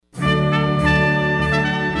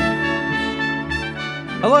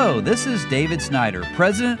Hello, this is David Snyder,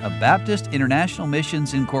 President of Baptist International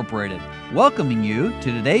Missions Incorporated, welcoming you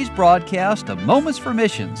to today's broadcast of Moments for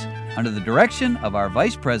Missions under the direction of our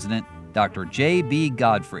Vice President, Dr. J.B.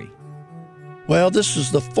 Godfrey. Well, this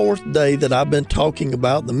is the fourth day that I've been talking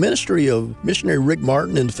about the ministry of missionary Rick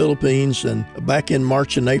Martin in the Philippines, and back in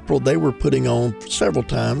March and April, they were putting on several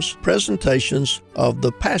times presentations of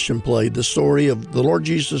the Passion Play, the story of the Lord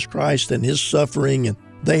Jesus Christ and His suffering, and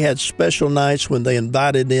they had special nights when they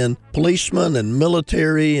invited in policemen and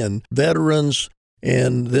military and veterans,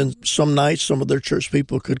 and then some nights some of their church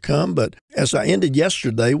people could come. But as I ended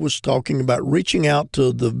yesterday, was talking about reaching out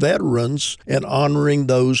to the veterans and honoring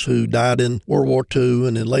those who died in World War II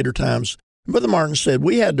and in later times. Brother Martin said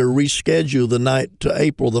we had to reschedule the night to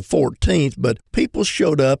April the 14th, but people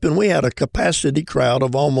showed up and we had a capacity crowd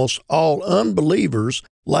of almost all unbelievers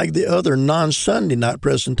like the other non-Sunday night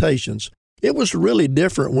presentations. It was really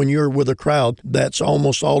different when you're with a crowd that's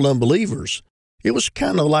almost all unbelievers. It was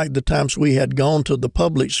kind of like the times we had gone to the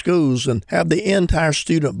public schools and have the entire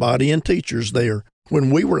student body and teachers there when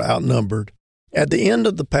we were outnumbered. At the end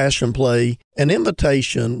of the Passion Play, an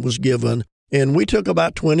invitation was given, and we took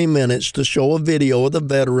about 20 minutes to show a video of the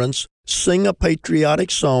veterans, sing a patriotic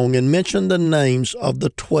song, and mention the names of the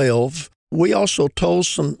 12. We also told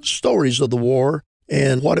some stories of the war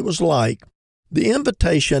and what it was like. The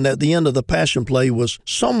invitation at the end of the Passion Play was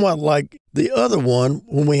somewhat like the other one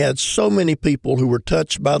when we had so many people who were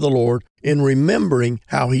touched by the Lord in remembering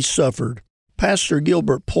how He suffered. Pastor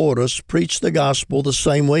Gilbert Portis preached the gospel the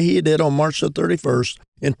same way he did on March the 31st,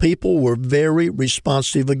 and people were very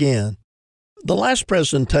responsive again. The last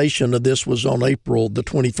presentation of this was on April the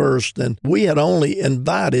 21st, and we had only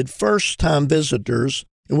invited first-time visitors,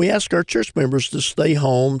 and we asked our church members to stay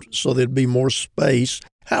home so there'd be more space.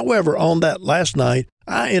 However, on that last night,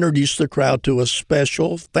 I introduced the crowd to a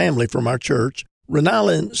special family from our church.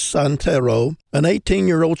 Renalyn Santero, an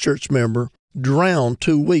 18-year-old church member, drowned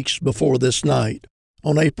 2 weeks before this night.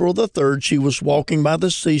 On April the 3rd, she was walking by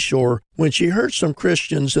the seashore when she heard some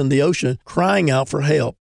Christians in the ocean crying out for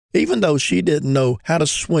help. Even though she didn't know how to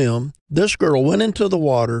swim, this girl went into the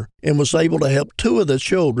water and was able to help 2 of the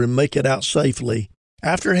children make it out safely.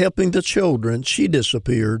 After helping the children, she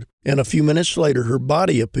disappeared, and a few minutes later her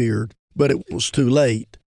body appeared, but it was too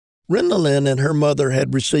late. Renalyn and her mother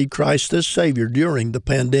had received Christ as Savior during the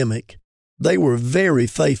pandemic. They were very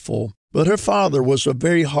faithful, but her father was a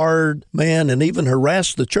very hard man and even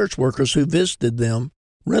harassed the church workers who visited them.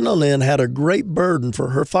 Renalyn had a great burden for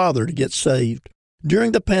her father to get saved.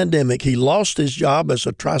 During the pandemic, he lost his job as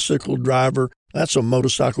a tricycle driver. That's a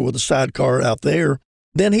motorcycle with a sidecar out there.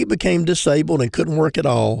 Then he became disabled and couldn't work at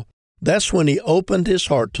all. That's when he opened his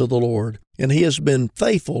heart to the Lord, and he has been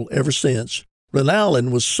faithful ever since.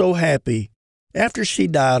 Renalyn was so happy. After she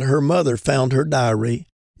died, her mother found her diary.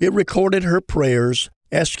 It recorded her prayers,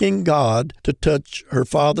 asking God to touch her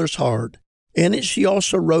father's heart. In it, she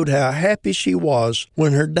also wrote how happy she was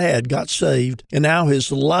when her dad got saved and how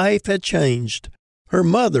his life had changed. Her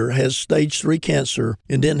mother has stage 3 cancer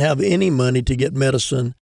and didn't have any money to get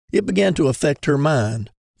medicine. It began to affect her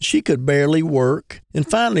mind. She could barely work, and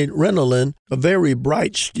finally Renalyn, a very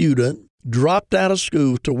bright student, dropped out of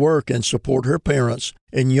school to work and support her parents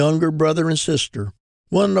and younger brother and sister.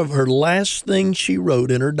 One of her last things she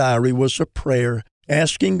wrote in her diary was a prayer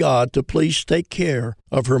asking God to please take care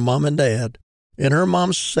of her mom and dad. And her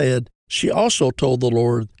mom said she also told the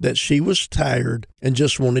Lord that she was tired and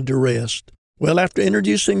just wanted to rest. Well, after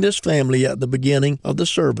introducing this family at the beginning of the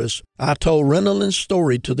service, I told Renalyn's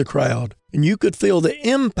story to the crowd, and you could feel the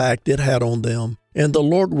impact it had on them. And the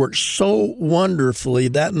Lord worked so wonderfully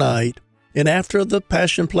that night. And after the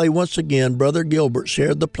Passion Play once again, Brother Gilbert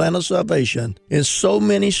shared the plan of salvation, and so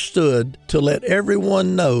many stood to let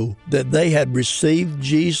everyone know that they had received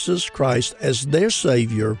Jesus Christ as their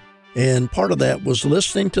Savior. And part of that was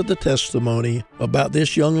listening to the testimony about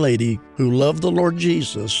this young lady who loved the Lord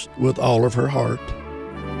Jesus with all of her heart.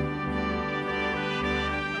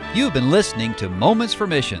 You've been listening to Moments for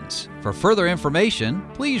Missions. For further information,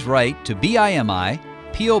 please write to BIMI,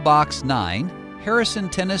 P.O. Box 9, Harrison,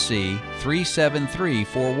 Tennessee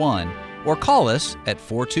 37341, or call us at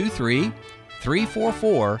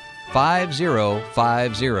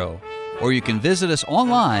 423-344-5050. Or you can visit us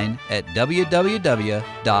online at www.bimi.org.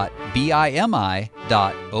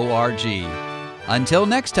 Until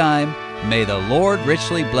next time, may the Lord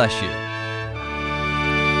richly bless you.